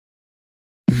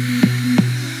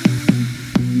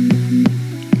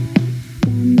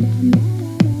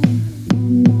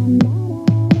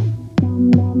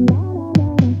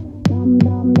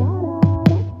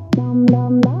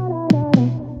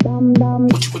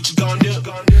what you gonna do?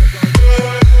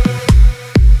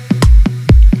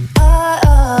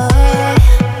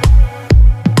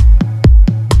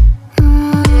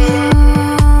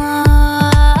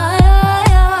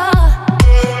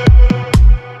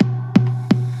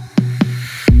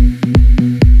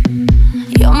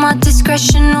 You're my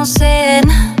discretion, no sin.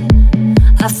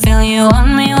 I feel you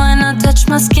on me when I touch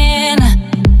my skin.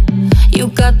 You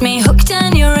got me hooked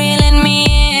and you're reeling me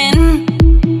in.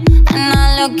 And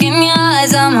I look in your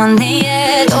eyes, I'm on the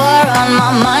edge. You're on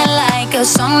my mind like a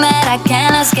song that I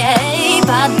can't escape.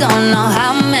 I don't know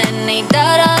how many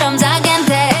da-da-dums I can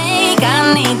take.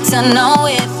 I need to know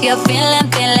if you're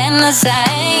feeling the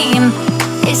same.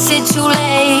 Is it too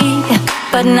late?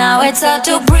 But now it's hard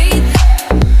to breathe.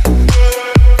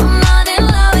 I'm not in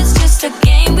love, it's just a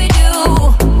game we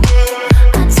do.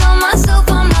 I tell myself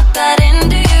I'm not that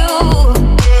into you,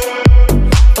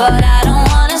 but I don't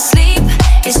wanna sleep.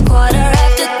 It's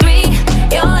 3:15.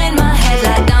 You're in my head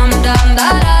like dum dum da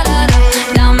da da da,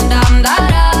 dum dum da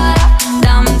da da,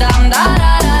 dum dum da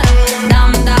da da,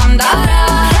 dum dum da da,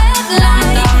 dum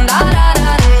dum da da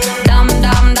da, dum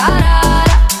dum da da,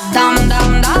 dum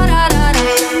dum da da da,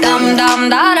 dum dum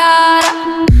da da.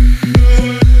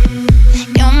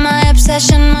 You're my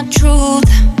obsession, my truth.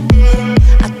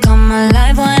 I come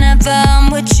alive whenever I'm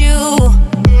with you.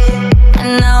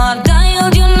 And now I've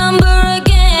dialed your number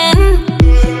again,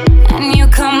 and you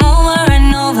come over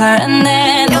and over, and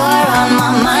then you're on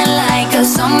my mind like a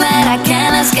song that I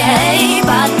can't escape.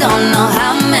 I don't know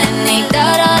how many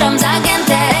da-da-dums I can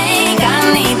take. I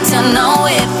need to know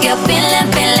if you're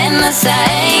feeling the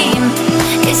same.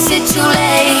 Is it too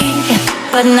late?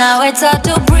 But now it's hard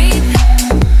to breathe.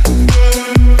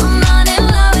 I'm not in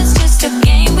love, it's just a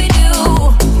game we do.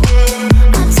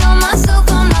 I tell myself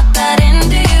I'm not that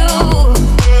into you,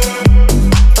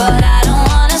 but I don't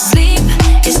wanna sleep.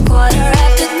 It's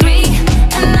 3:15,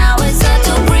 and now it's hard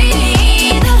to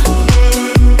breathe.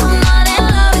 I'm not in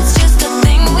love, it's just a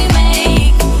thing we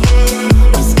make.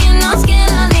 We're skin on skin,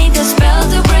 I need the spell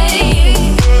to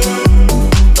break.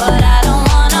 But I don't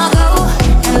wanna go,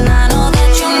 and I know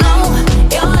that you know.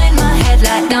 You're in my head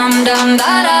like dum dum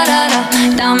da da da da,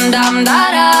 dum dum da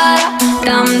da da,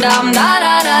 dum dum da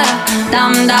da da,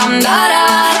 dum dum da da,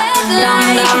 dum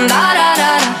dum da da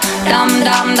da, dum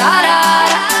dum da da,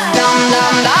 dum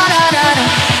dum da da da.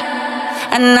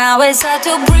 And now it's hard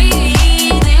to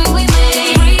breathe in we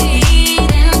make,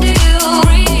 breathe into you,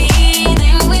 breathe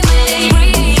in we make,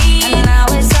 breathe. And now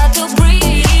it's hard to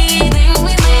breathe in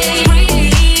we make,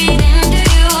 breathe into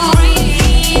you,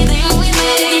 breathe in we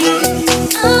make.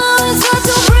 Oh, it's hard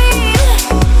to breathe.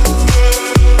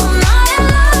 I'm not in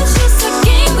love, it's just a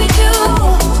game we do.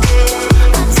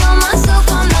 I tell myself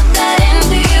I'm not that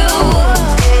into you,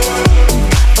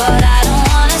 but I don't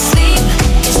wanna sleep.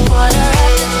 It's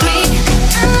 3:15,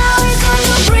 and now it's hard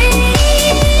to breathe.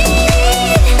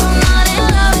 I'm not in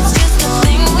love, it's just a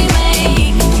thing we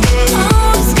make.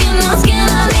 Oh, skin on skin,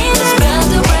 I need the spell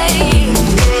to break.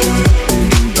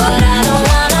 But I don't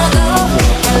wanna go,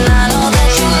 and I know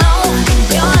that you know.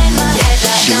 You're in my head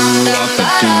like dum dum da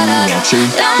da da, dum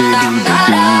dum da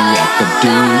da da,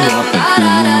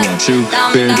 dum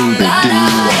dum da da da, dum dum da da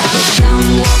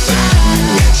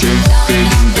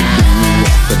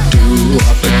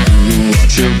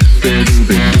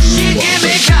She give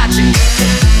me catching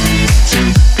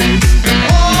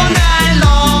all night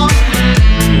long.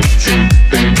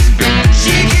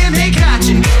 She give me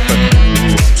catching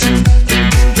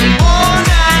all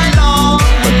night long.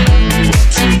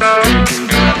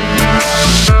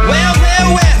 Well,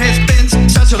 it's been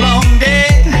such a long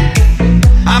day.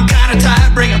 I'm kinda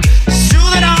tired, bring 'em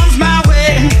soothing arms my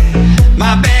way.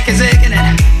 My back is aching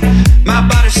and my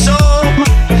body's sore.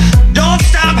 Don't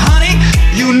stop, honey,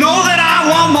 you know that I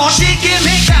want more. She give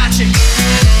me catching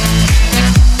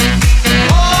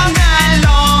all night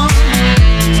long.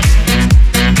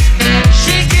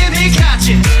 She give me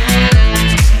catching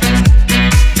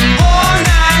all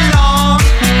night long.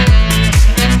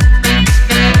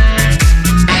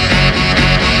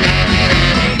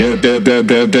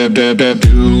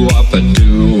 Do up a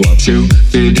do up shoot,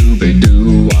 be do be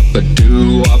do up a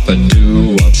do up a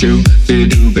do up shoot, be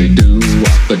do be do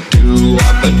up a do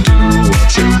up a do up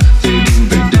shoot, be do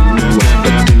be do up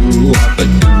a do up a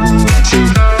do up shoot,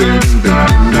 be do be do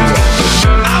up a.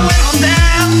 I went on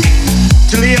down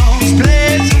to Leon's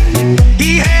place.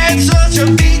 He had such a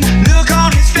beat look on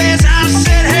his face. I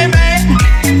said, hey man,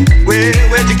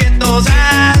 where'd you get those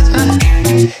eyes?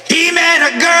 He met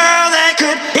a girl that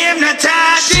could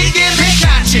hypnotize. She give me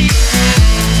catching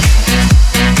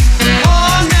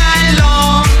all night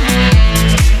long.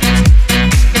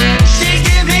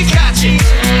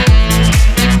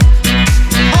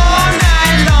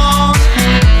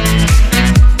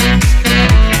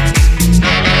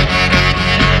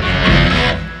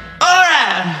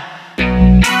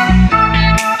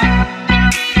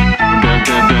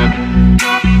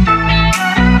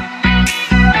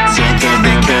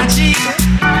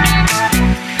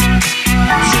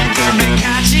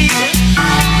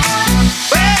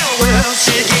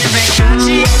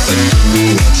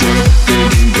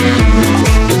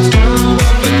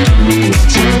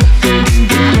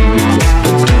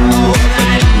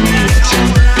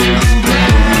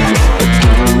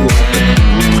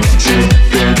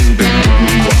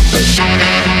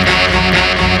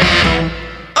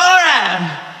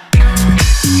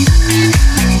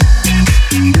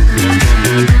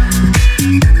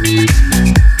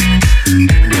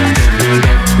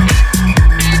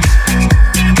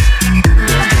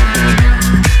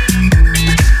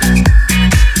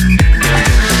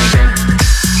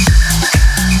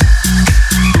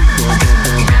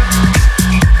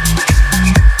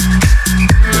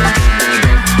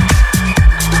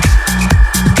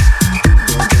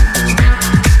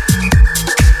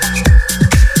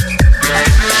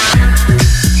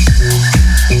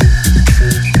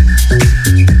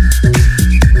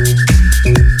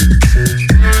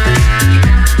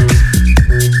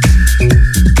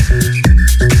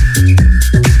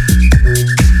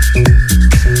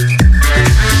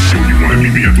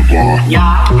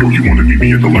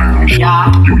 in the lounge?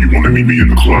 Yeah. Yo, you wanna meet me in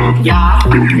the club? Yeah.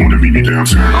 Yo, you wanna meet me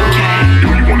downtown? Okay.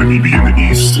 Yo, you wanna meet me in the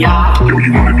east? Yeah. Yo,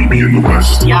 you wanna meet me in the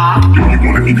west? Yeah. Yo, you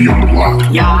wanna meet me on the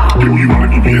block? Yeah. Yo, you wanna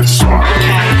meet me at the spot?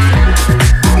 Okay.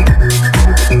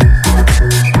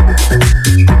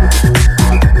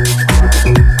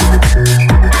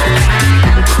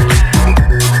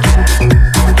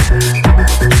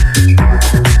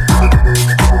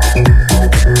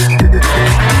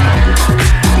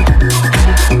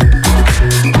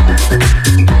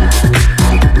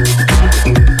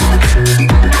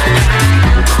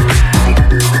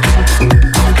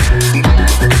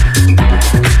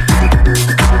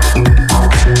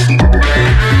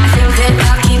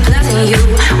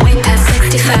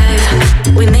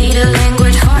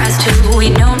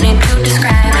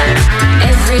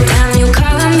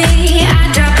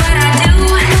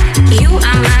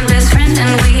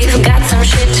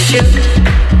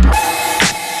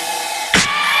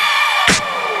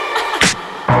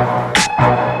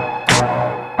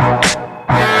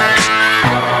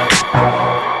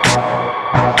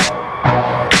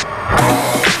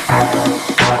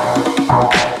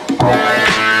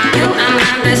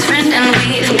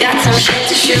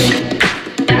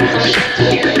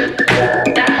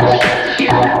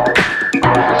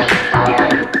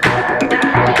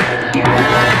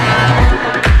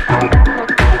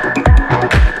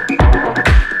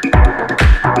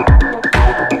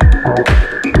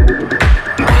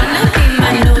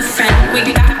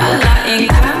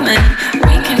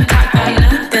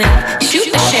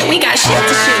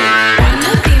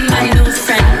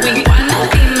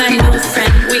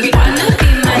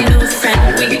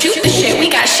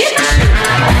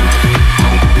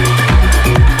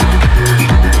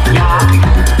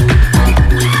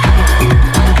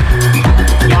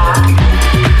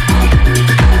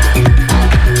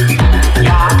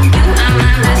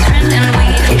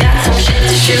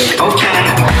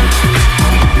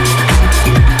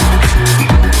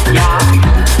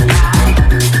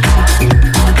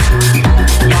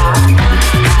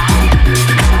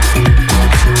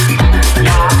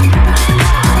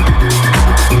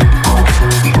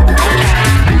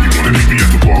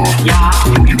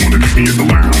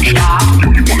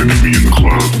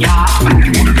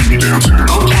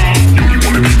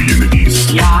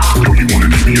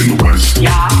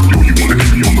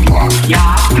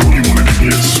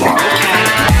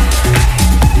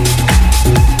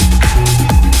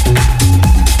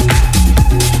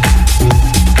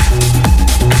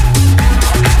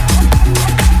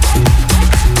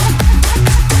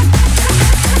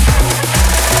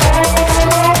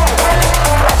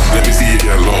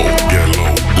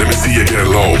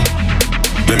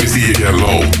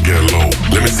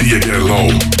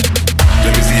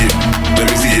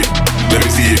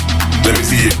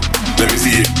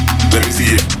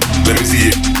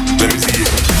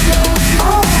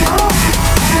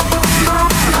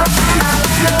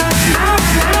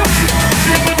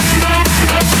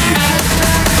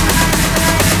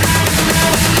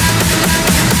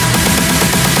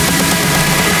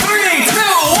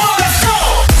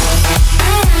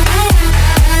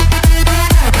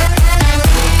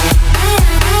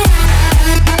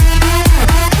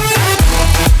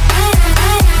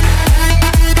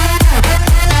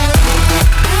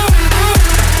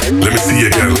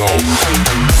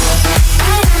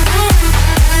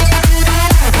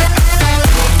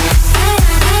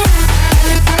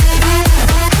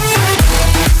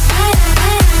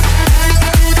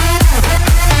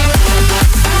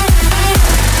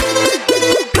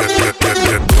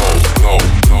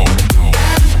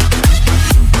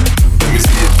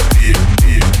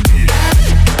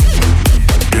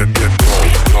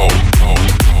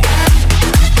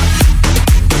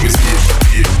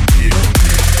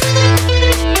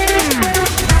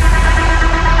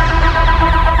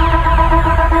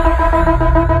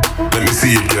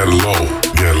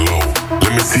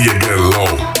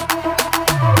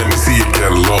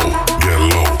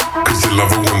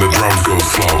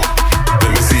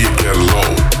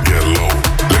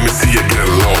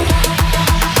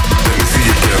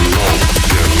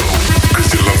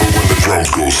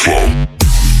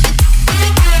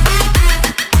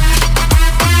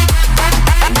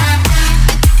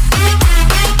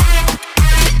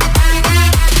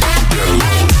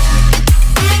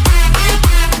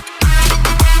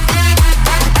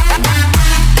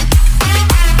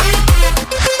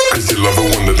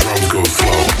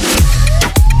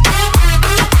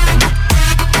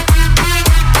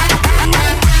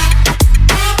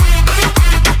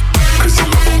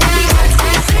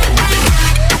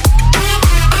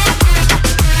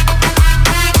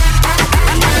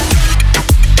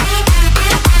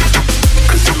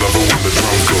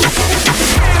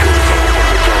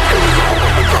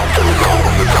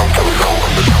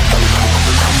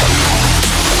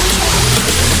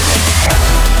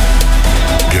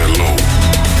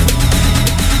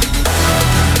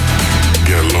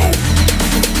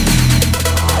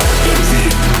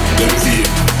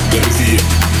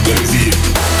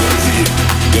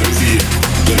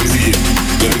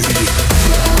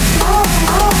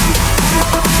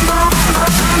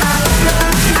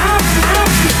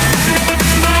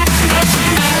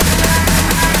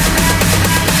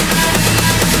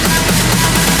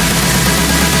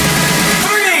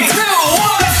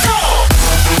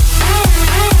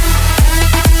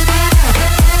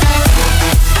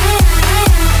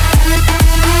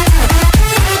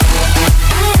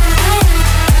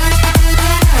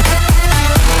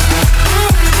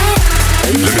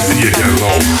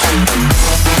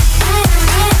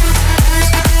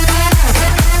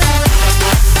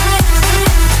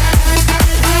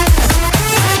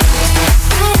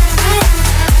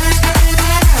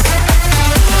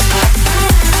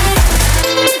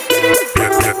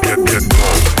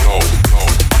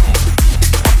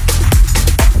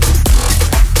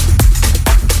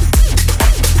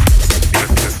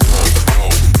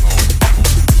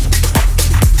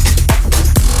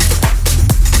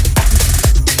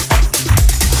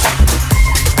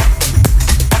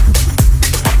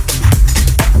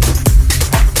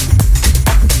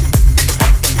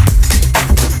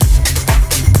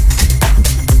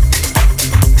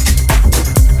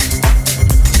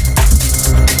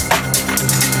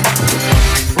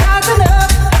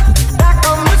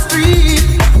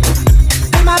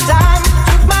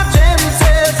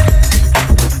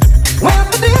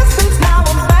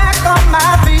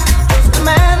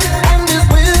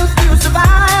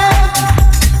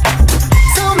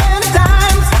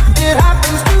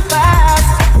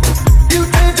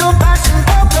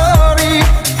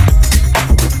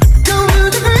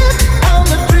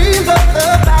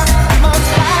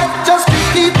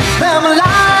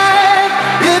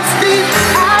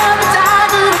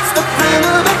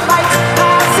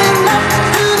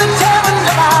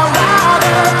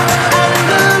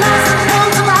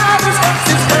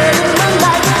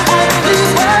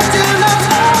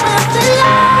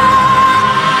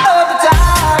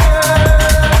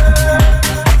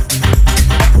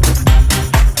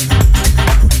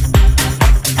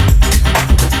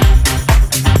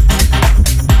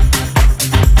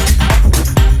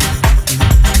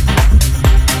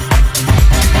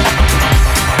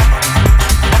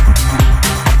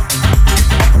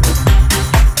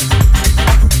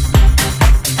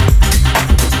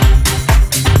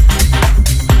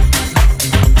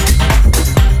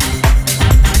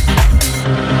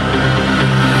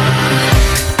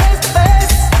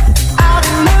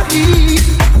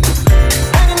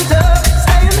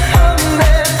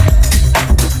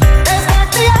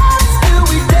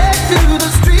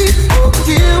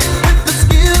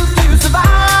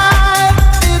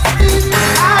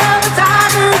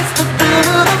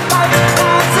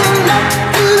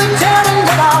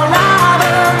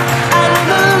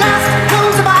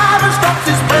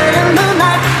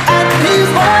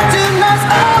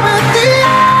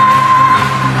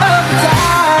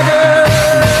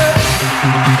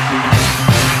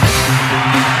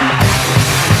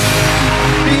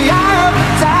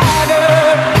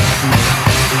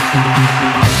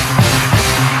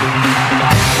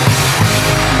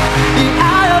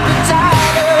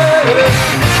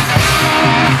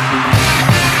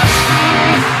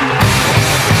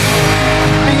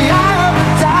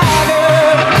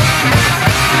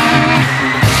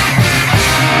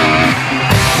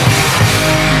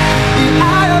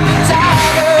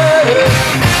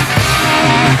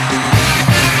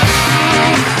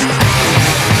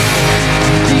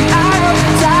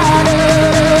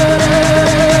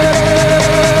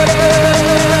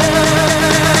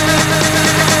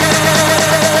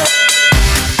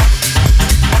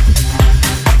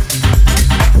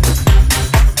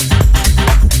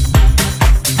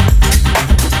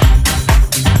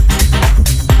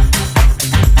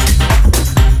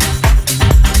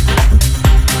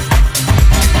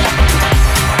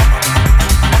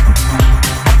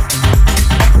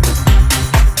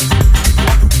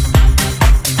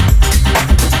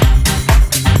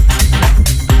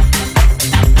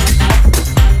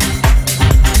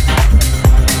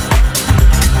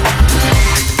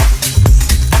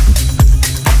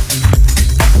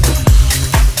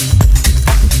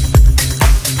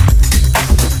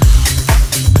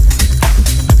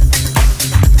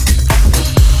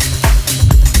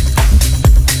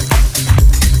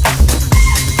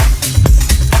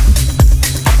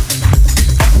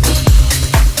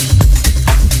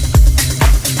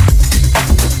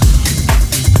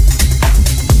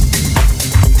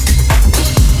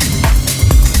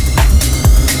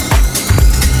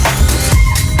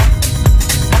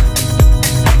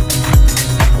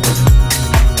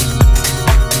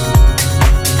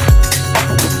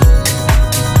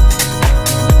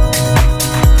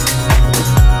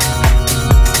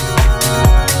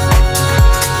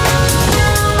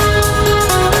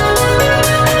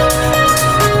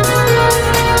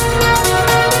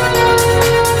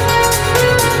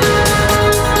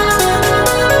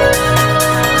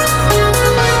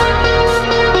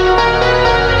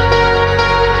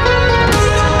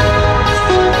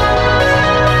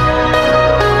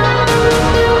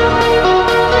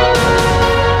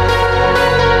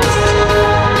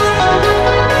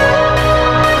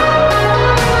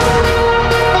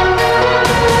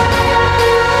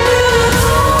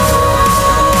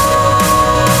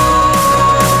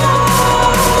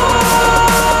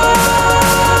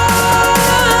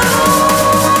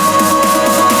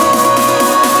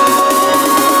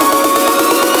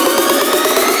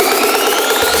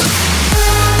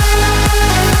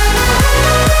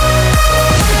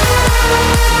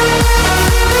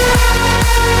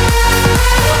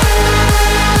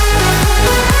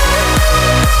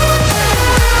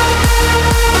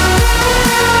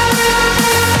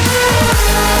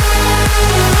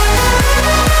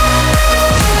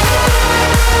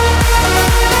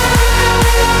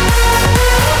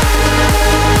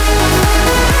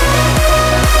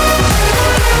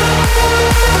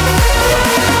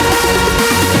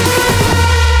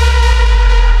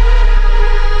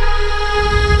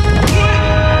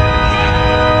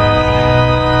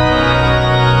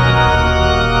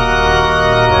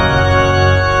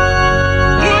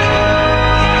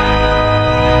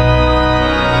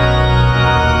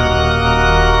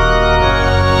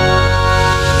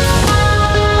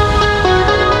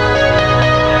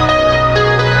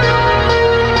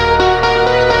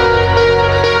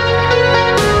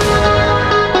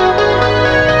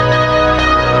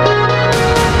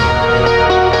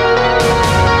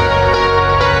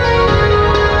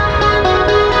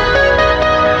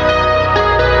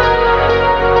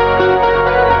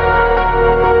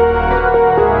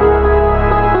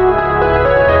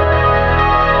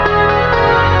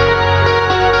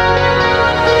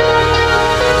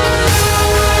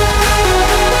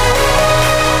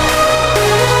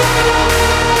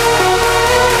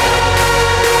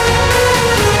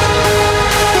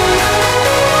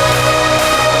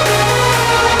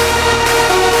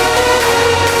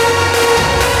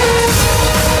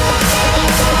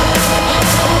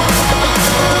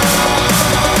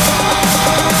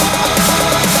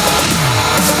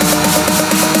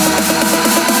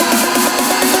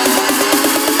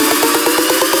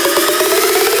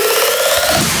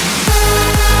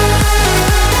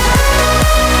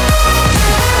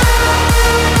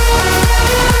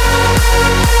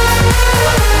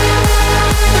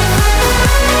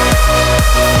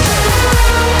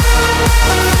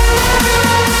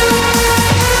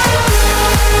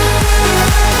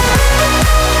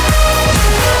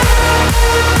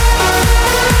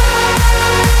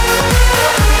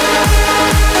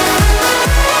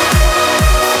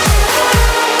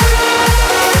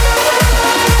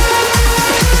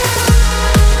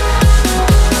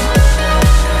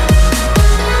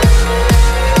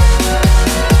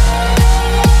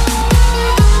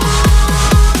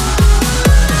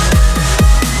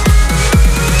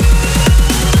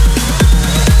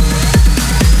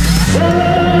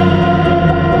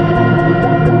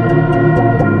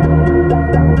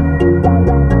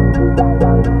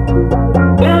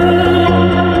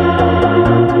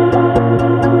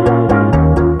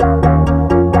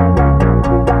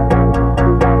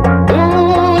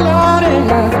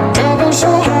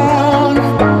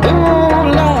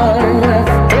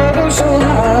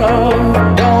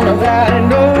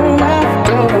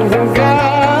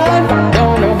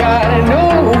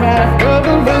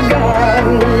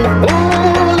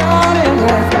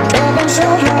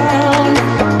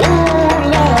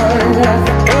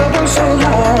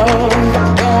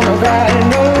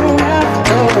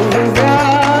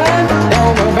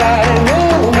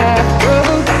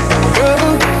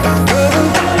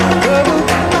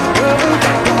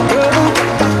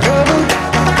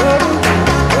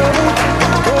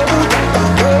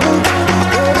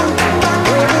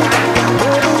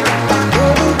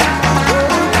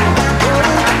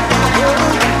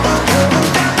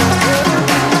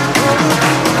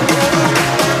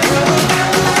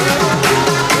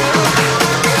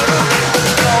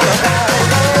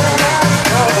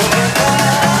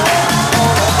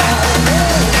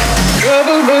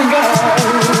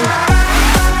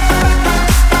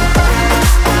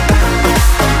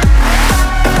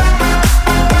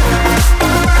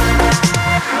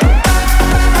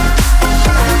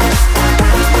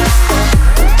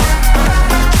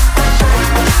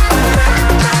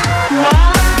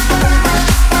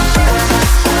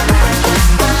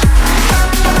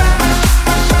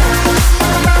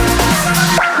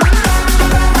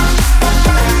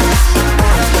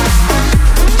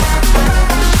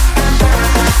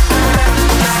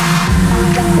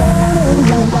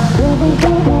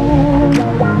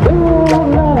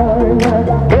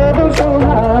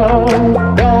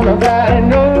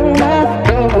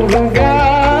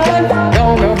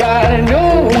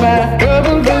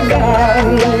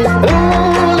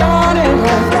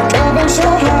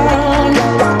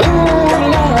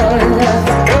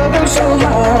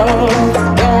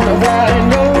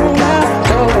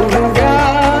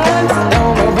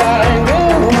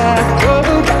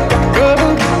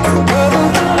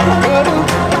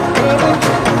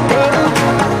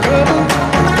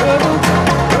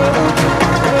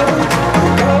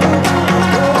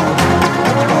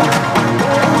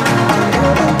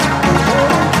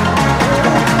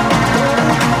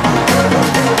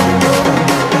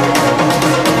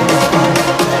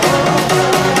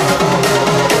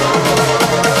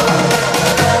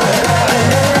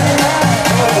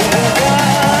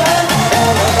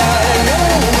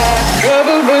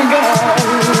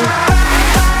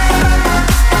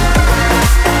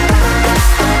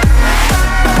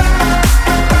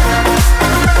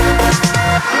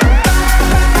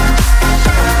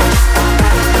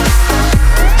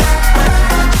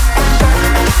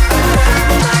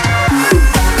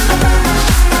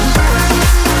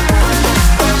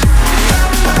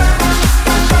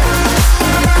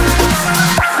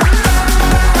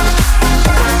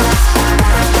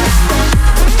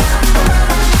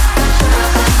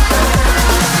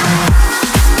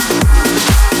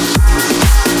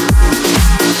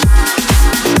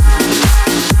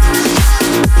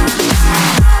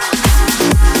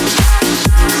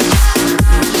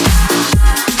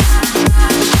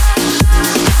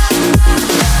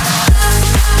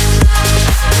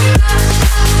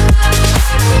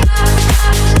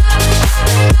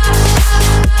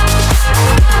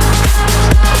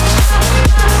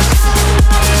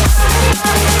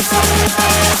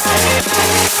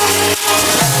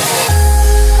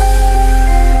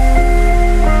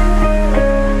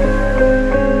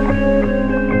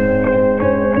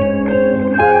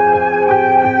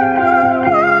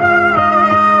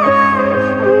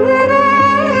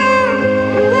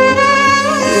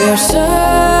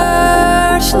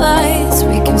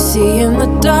 see in the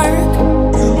dark.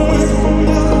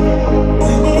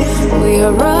 We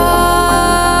are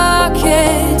rockets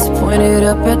pointed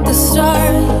up at the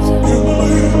stars.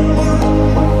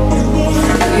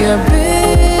 We are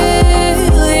billions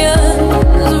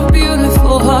of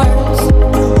beautiful hearts.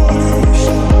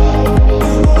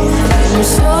 And you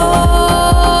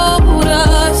sold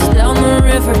us down the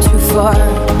river too far.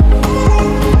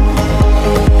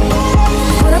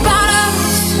 What about us?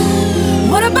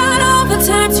 What about all the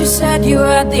times you said you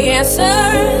had the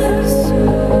answers?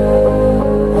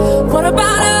 What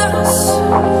about us?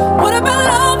 What about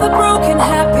all the broken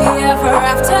happy ever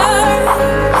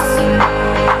afters?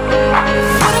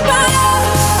 What about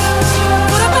us?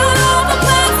 What about all the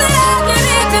plans that ended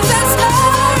in disaster?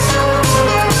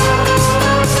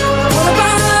 What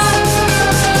about us?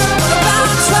 What about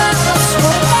trust?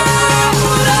 What about us?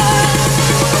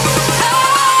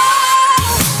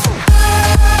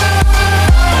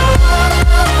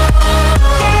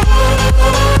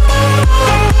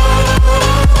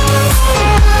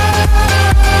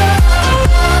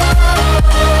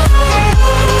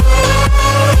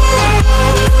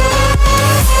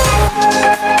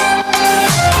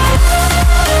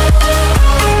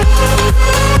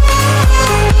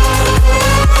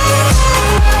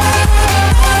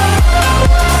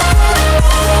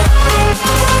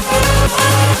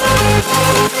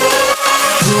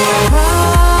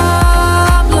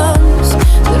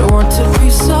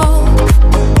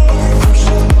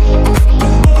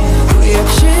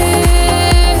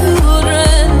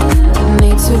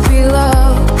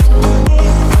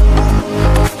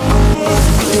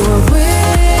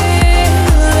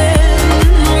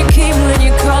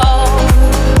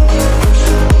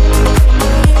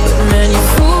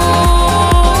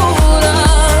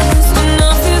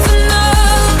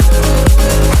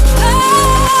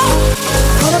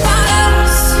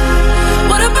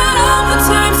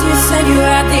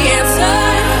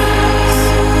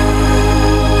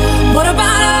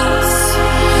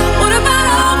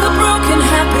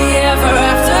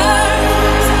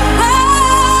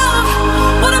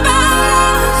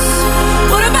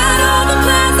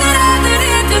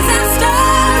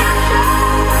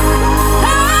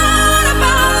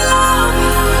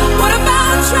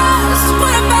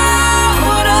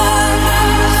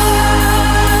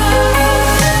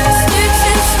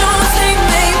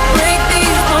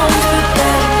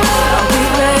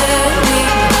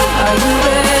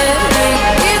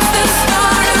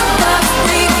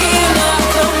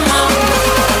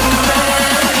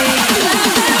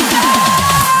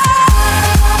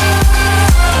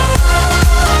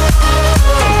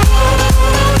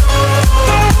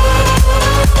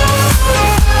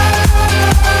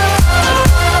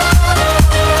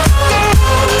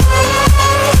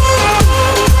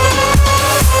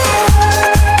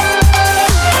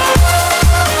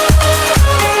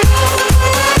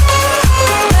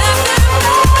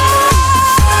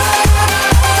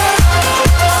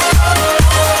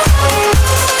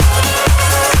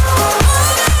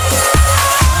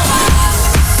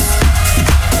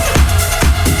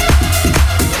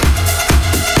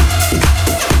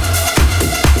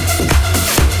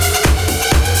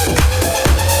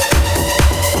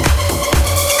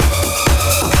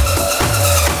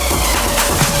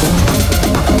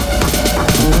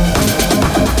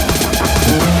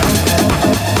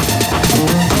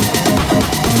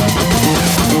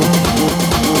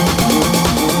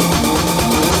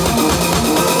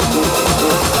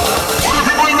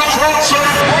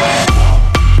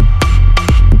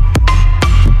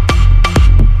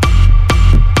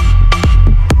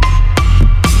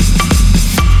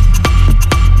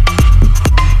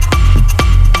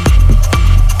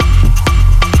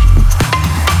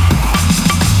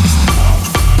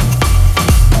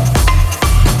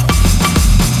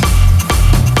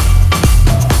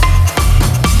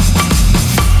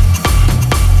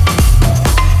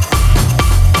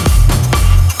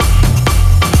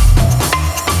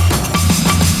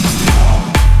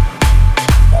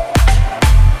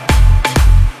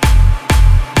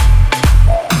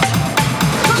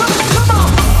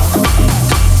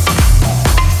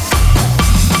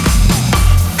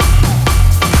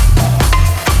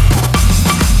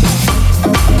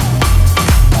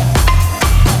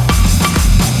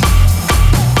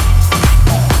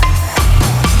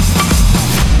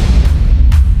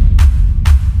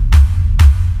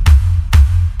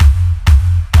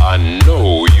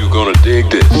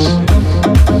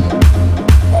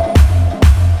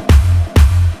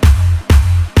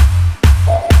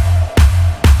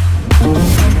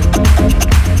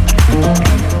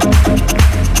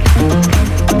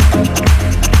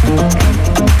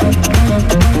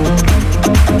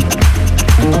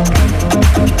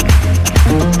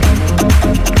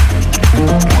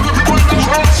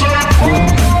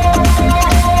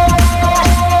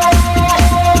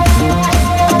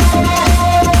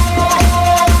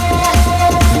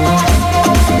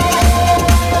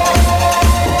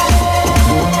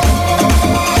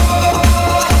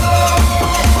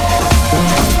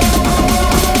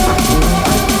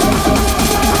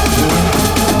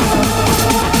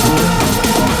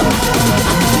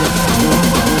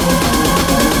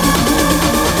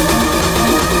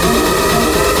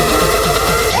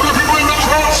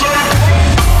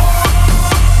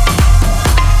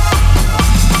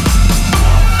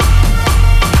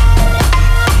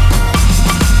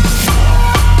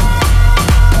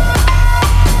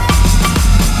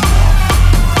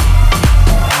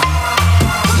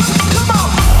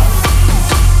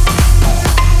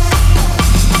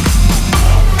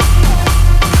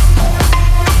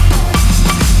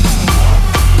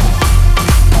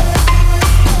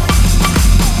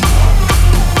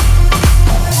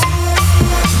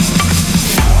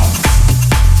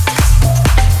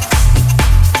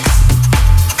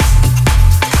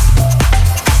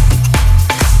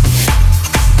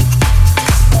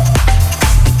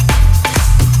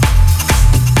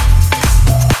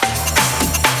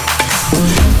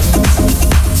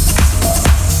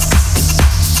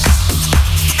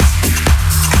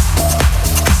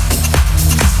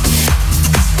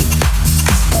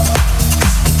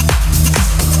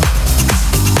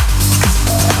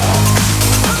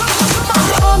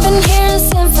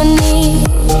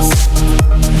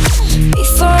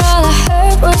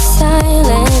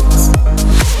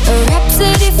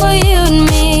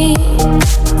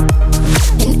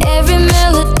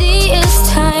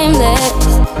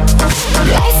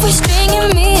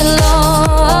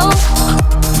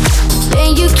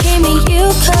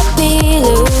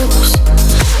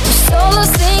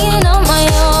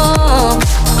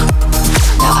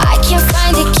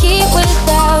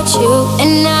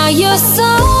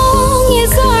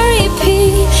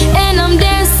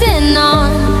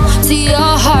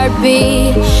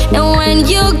 when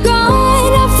you're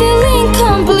gone, I feel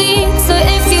incomplete. So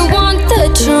if you want the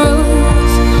truth,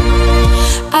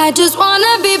 I just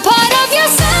wanna be part of your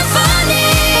symphony.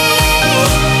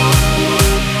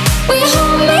 We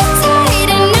hold me tight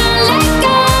and not let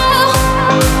go.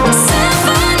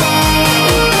 Symphony,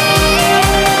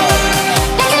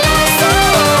 like a love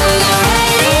song on the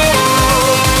radio.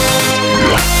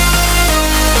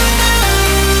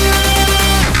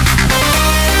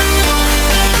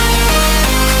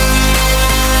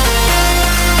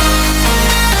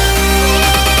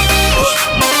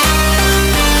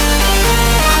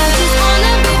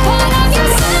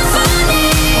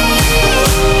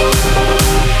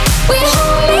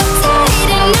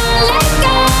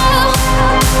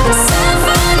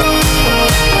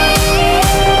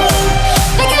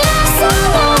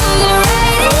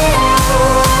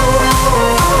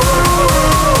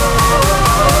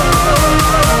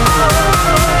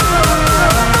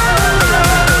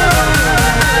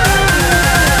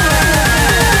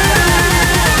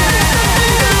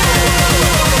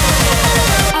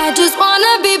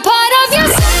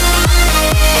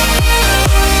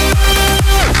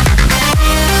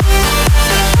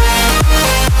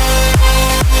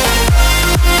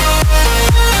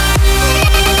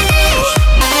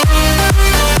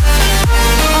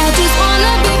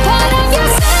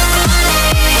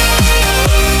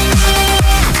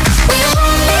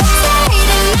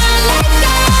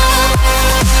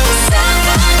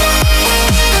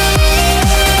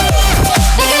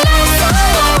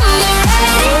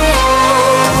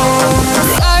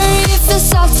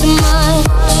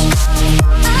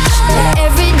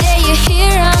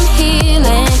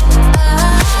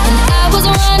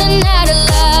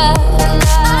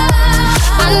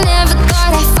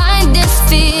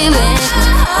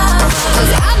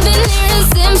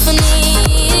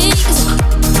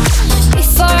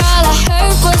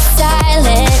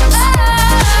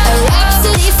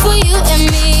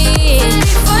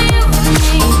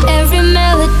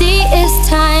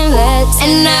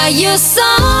 Your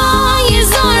song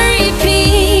is on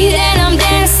repeat, and I'm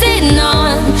dancing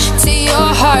on to your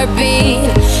heartbeat.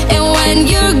 And when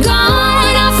you're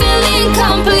gone, I feel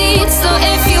incomplete. So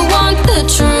if you want the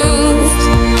truth,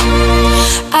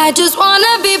 I just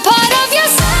wanna be part of your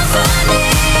symphony.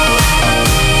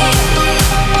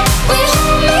 We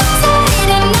hold me tight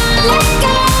and not let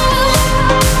go.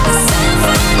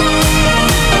 Symphony,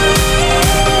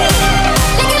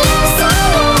 like a love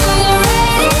song on the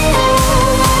radio.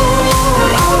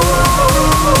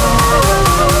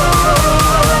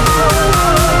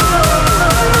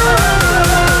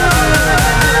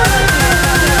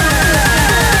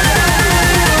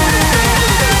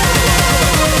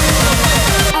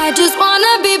 I just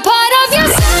wanna be part of your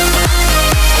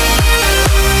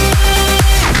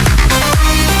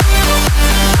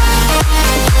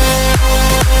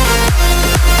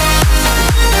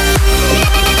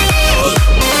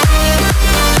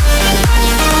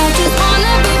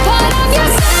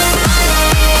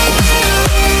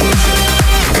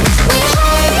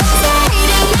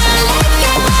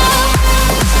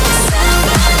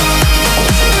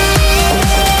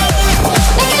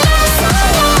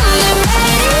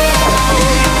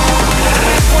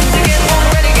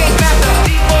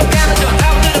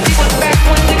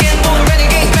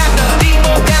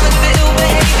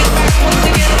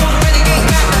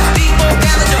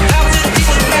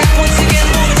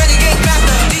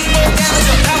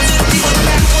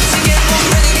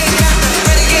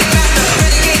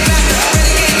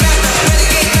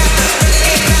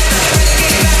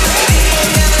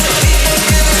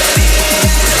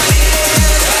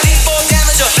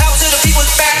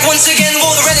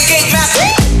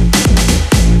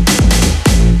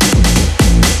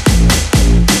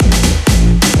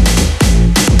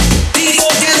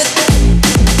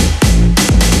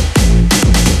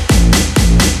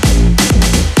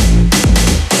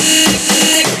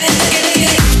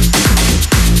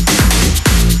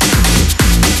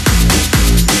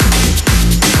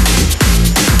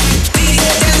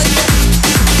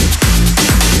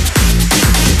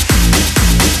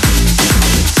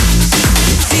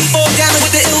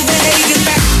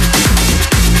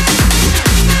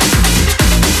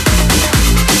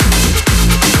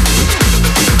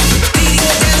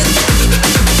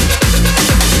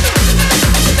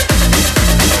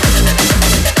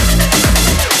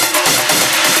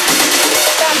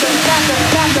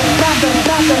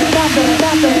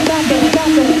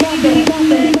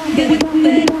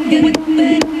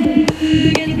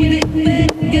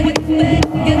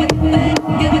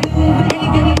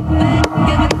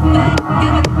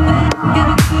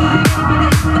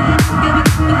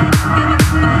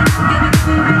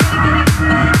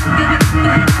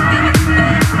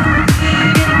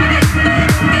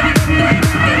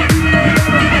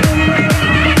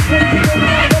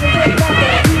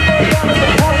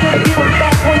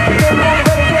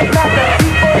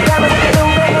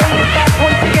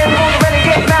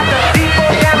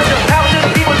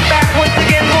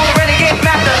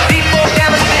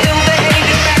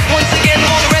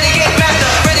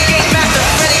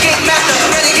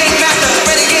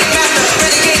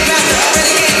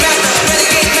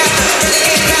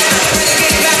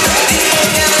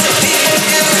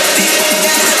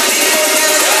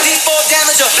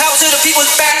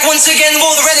back once again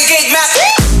for the renegade map.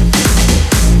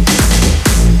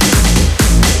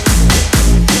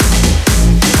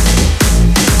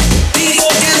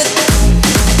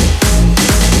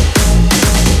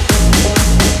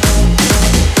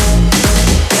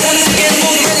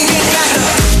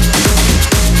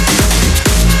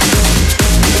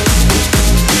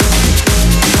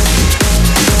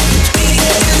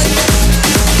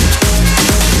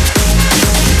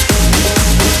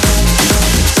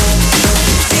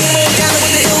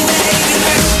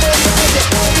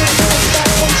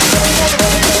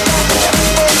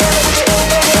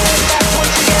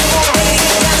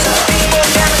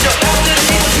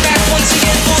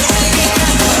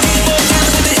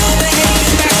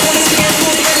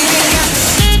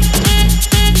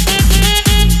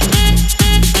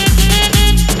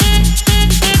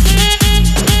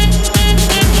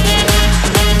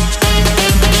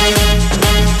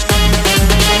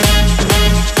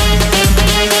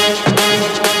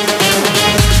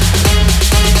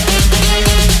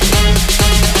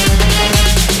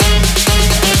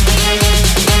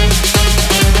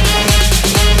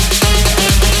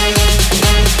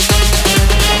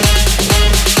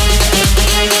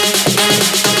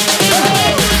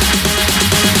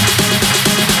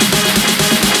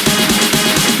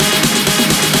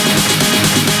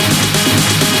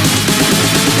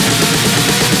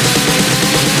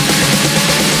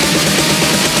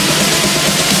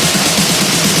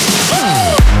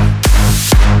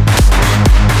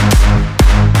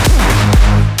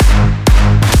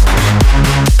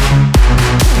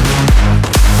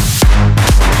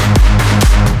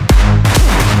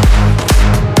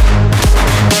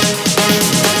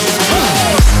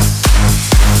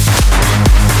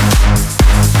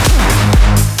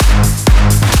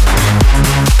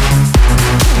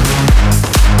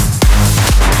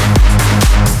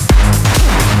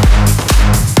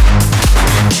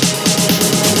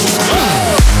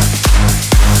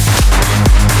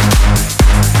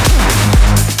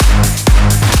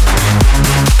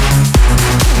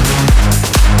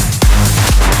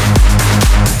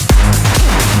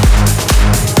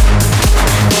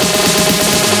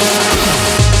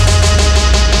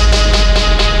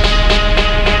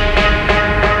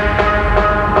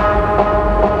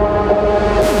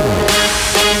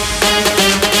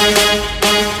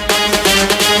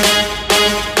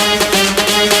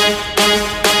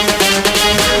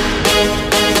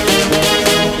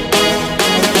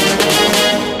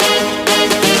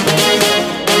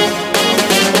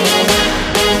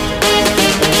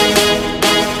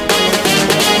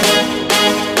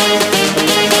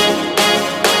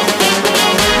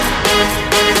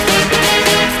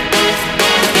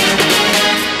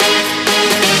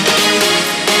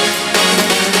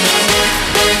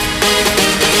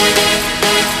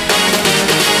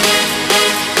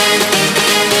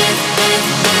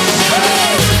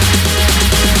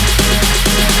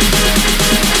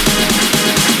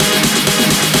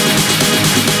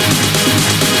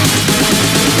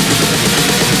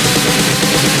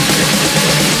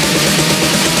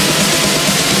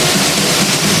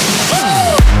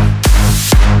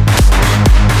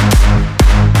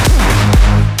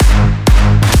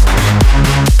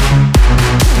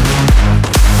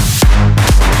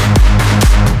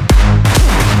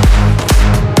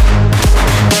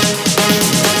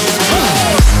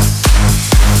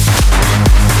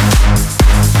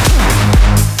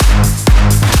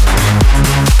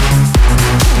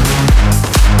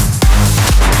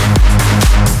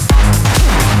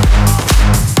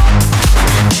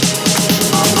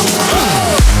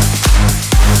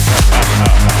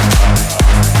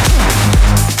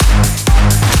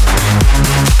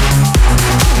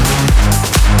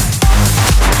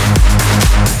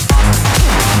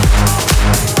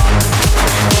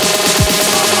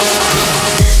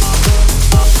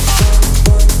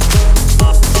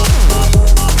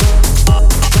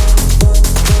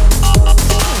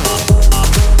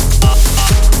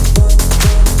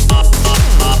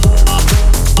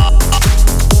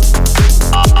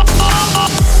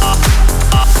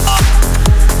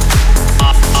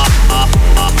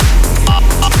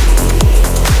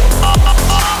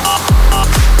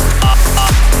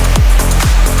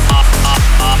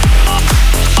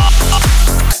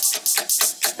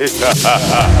 You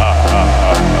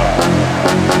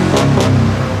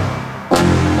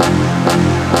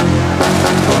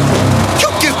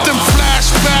get them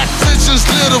flashback visions,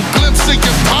 little glimpse of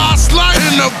your past life.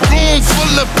 In a room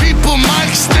full of people,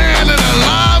 mic stand in a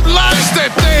live light. It's that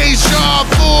deja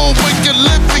vu when you're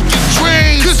living your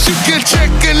dreams. Cause you can check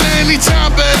in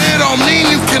anytime, but it don't mean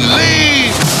you can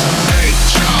leave.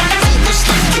 Deja vu, it's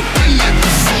like you've been there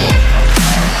before.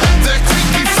 That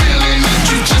creepy feeling that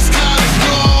you just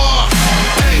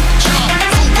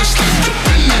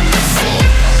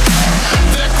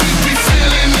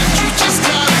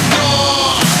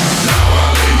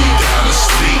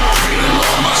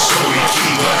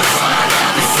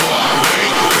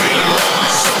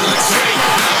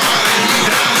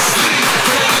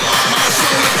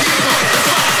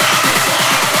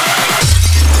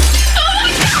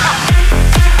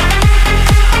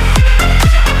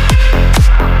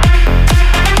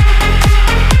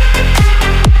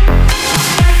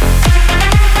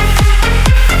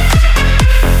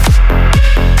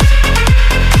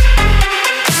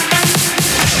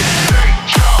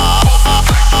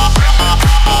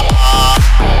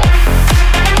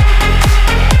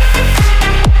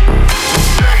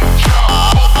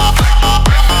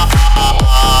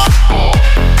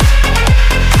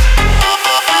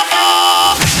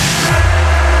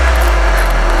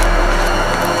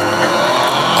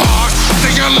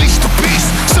unleash the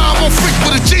beast. Sound freak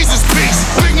with a Jesus piece.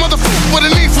 Big motherfucker with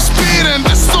a need for speed, and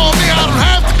this is all me, I don't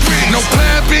have the greed. No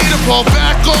plan B to fall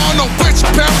back on, no rich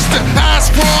parents to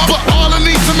ask for. But all I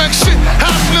need to make shit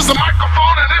happen is a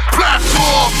microphone and this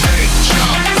platform. Hey,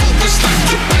 y'all, it's like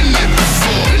you've been there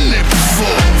before,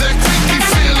 That creepy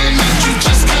feeling that you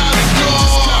just gotta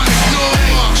ignore.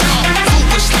 Hey, y'all,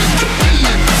 it's like you've been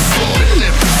there before,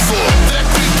 That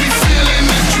creepy feeling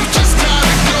that you just gotta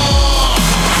ignore.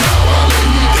 Now I lay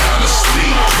me down to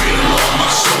sleep, pray the Lord my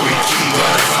soul he keep.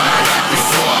 But if I had that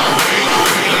before I wake,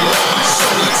 pray the Lord my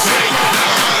soul to take.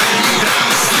 Now I lay me down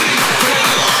to sleep, pray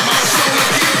the Lord my soul to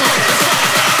keep. But if I had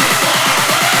that before I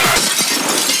wake.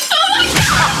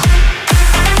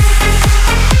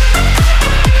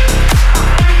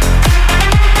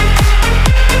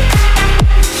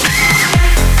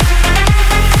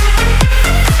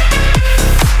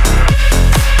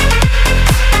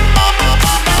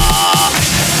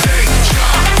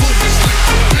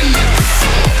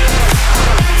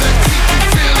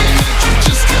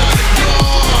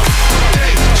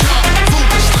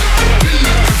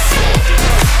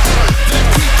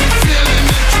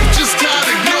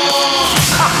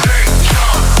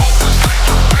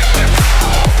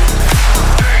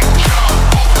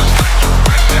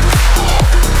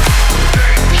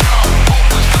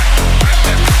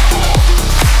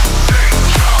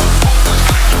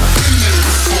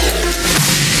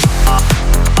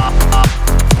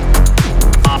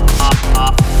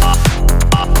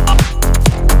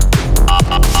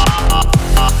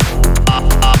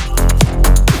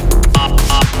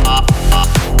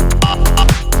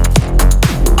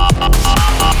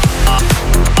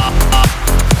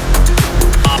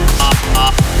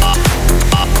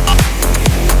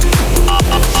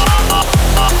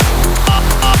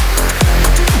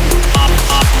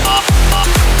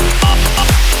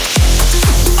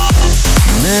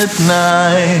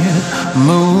 Midnight,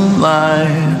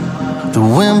 moonlight, the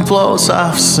wind blows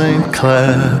off St.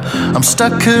 Clair. I'm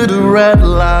stuck at a red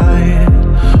light,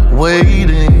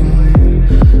 waiting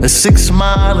a 6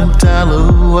 mile in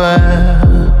Delaware.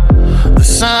 The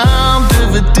sound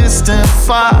of a distant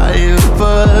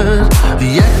firebird,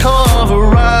 the echo of a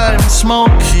rhyme,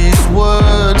 Smokey's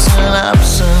words, and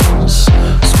absence,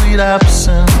 sweet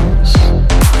absence,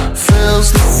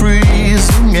 fills the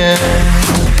freezing air.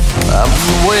 I've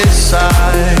been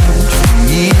wayside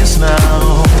for years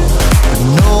now, but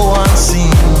no one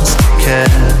seems to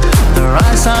care. Their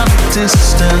eyes on a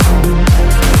distant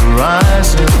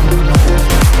horizon,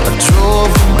 I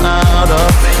drove them out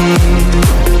of here.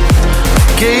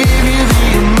 I gave you the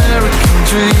American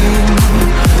dream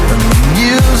and the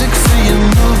music for your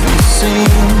movie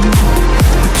scene,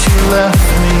 but you left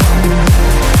me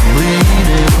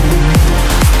bleeding.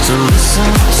 So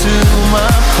listen to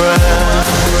my prayer.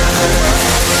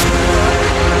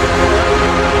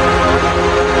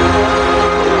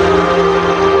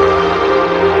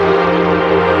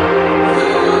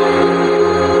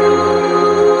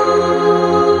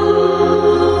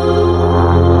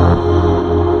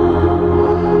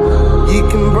 You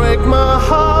can break my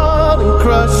heart and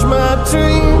crush my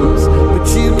dreams, but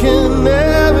you can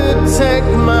never take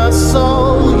my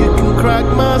soul. You can crack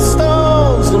my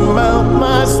stones and melt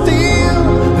my steel,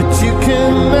 but you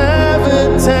can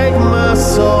never take my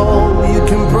soul. You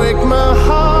can break my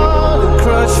heart and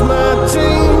crush my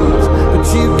dreams, but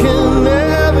you can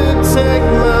never take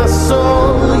my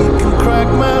soul. You can crack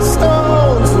my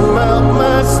stones and melt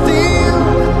my steel,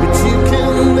 but you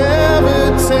can never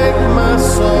take my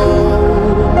soul.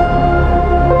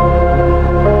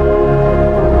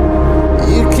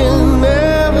 You can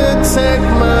never take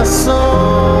my soul.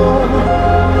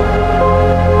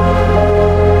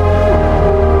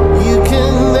 You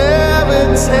can never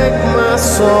take my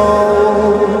soul.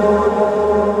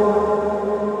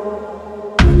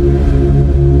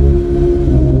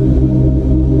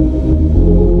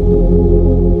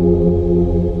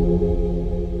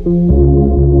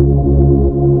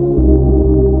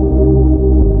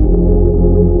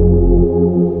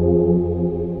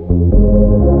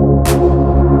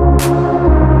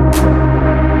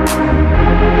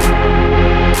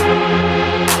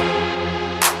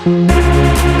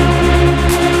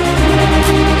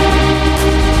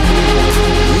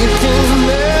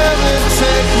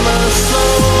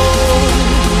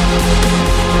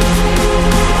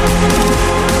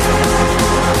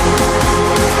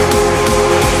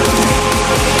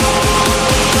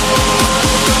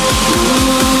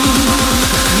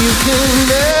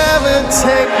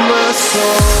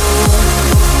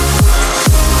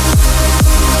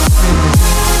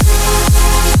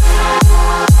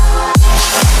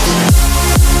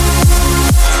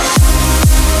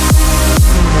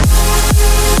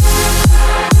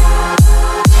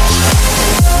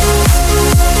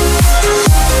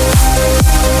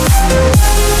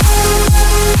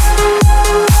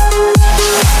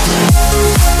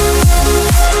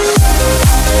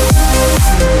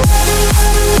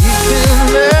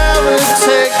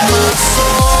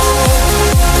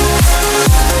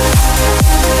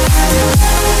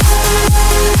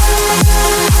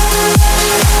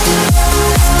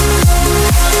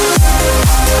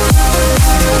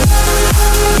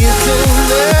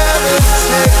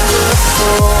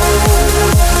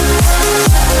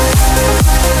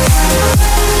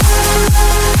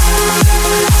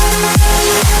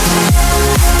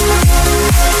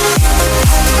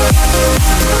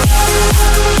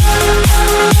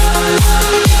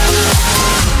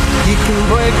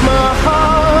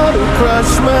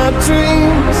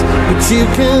 but you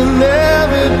can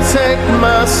never take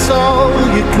my soul.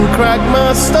 You can crack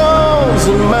my stones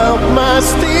and melt my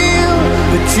steel,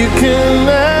 but you can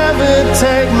never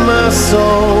take my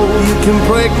soul. You can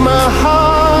break my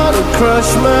heart or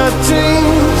crush my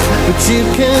dreams, but you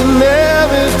can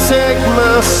never take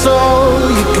my soul.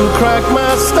 You can crack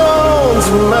my stones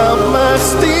and melt my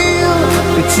steel,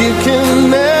 but you can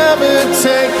never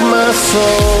take my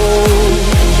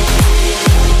soul.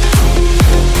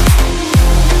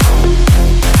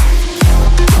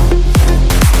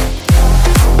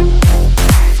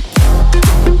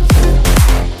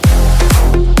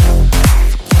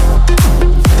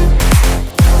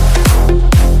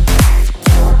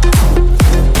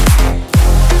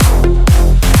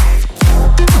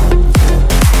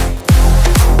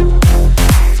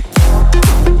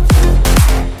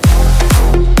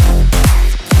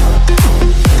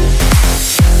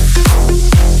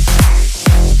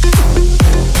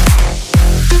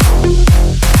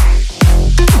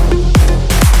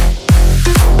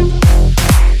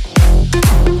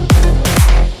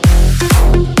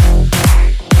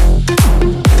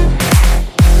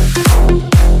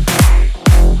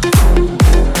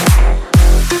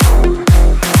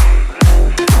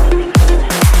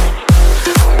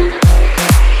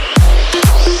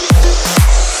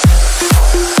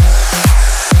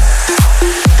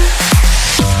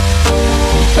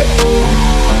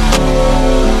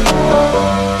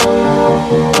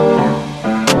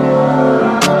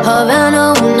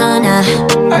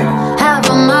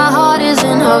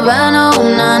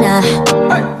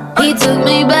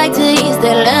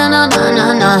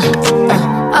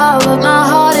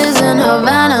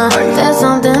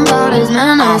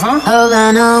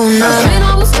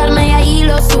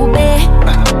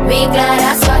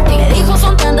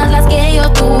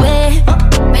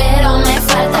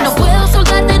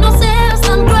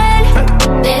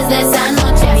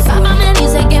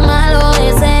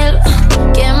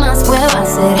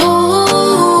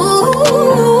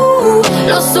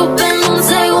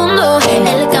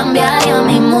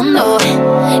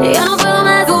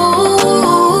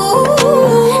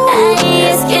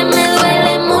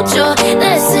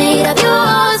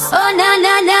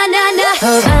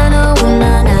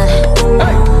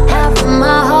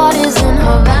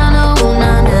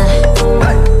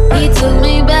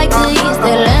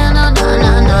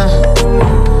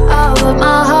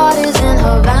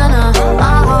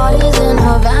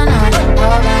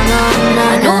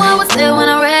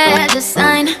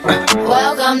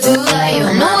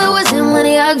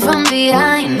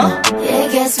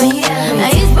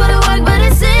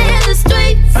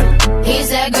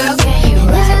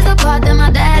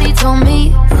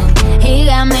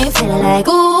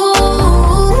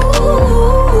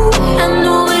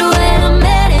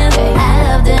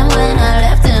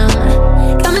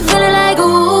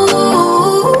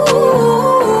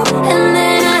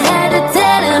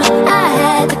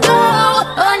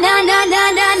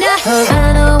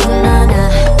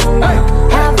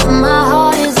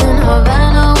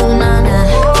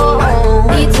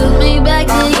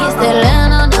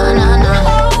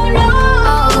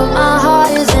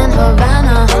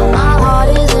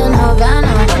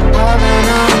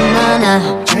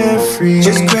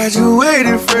 Just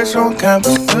graduated fresh on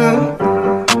campus.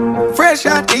 Fresh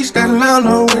out East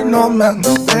Atlanta with no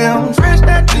mountains down. Fresh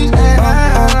out East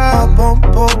Atlanta, up on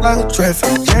board like a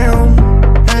traffic jam.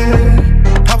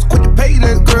 I was quick to pay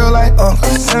that girl like Uncle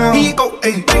Sam. He go,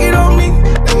 hey, take it on me.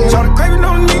 Try to crave it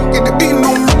on me, get the beating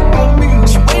on me,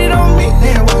 She waited on me,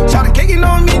 try to cake it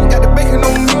on me, got the bacon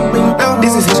on me.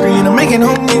 This is history and I'm making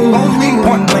on me.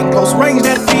 Point blank, close range,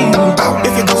 that beat.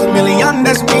 If it goes a million,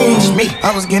 that's me.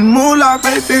 I was getting moolah,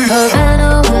 baby.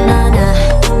 Havana, ooh, nah, nah.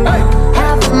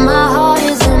 Half of my heart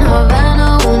is in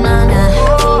Havana, ooh, nah,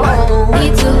 nah. He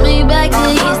took me back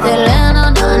to East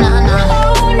Atlanta, nah, nah, nah.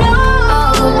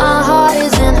 All of my heart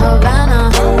is in Havana.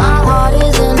 My heart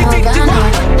is in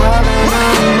Havana.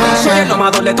 Soy el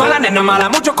tomador de toda la nena mala,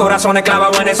 muchos corazones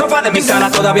clavados en el sofá de mi sala.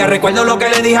 Todavía recuerdo lo que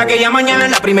le dije aquella mañana.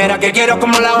 La primera que quiero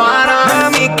como La Habana.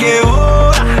 Mami, qué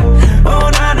hora, oh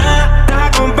nana, está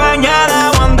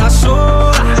acompañada o anda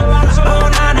sola. Oh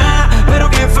nana, pero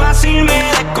qué fácil me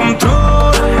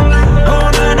descontrola.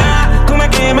 Oh nana, tú me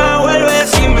quemas,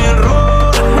 vuelves y me rola.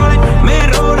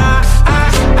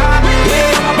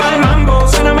 Llega pa'l mambo,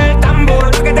 suéname el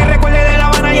tambor, que te recuerde de La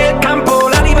Habana y el campo.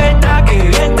 La libertad que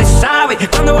bien te sabe,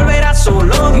 cuando volverás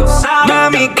solo Dios sabe.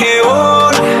 Mami, qué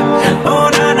hora, oh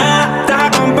nana, está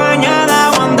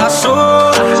acompañada o anda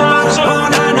sola. Oh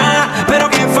nana, pero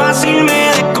qué fácil me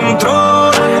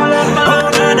descontrola. Oh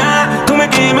nana, tú me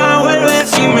quemas,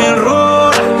 vuelves y me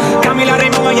rola. Camila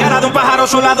Raymond Ayala, de un pájaro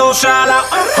sola, dos alas.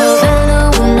 Havana,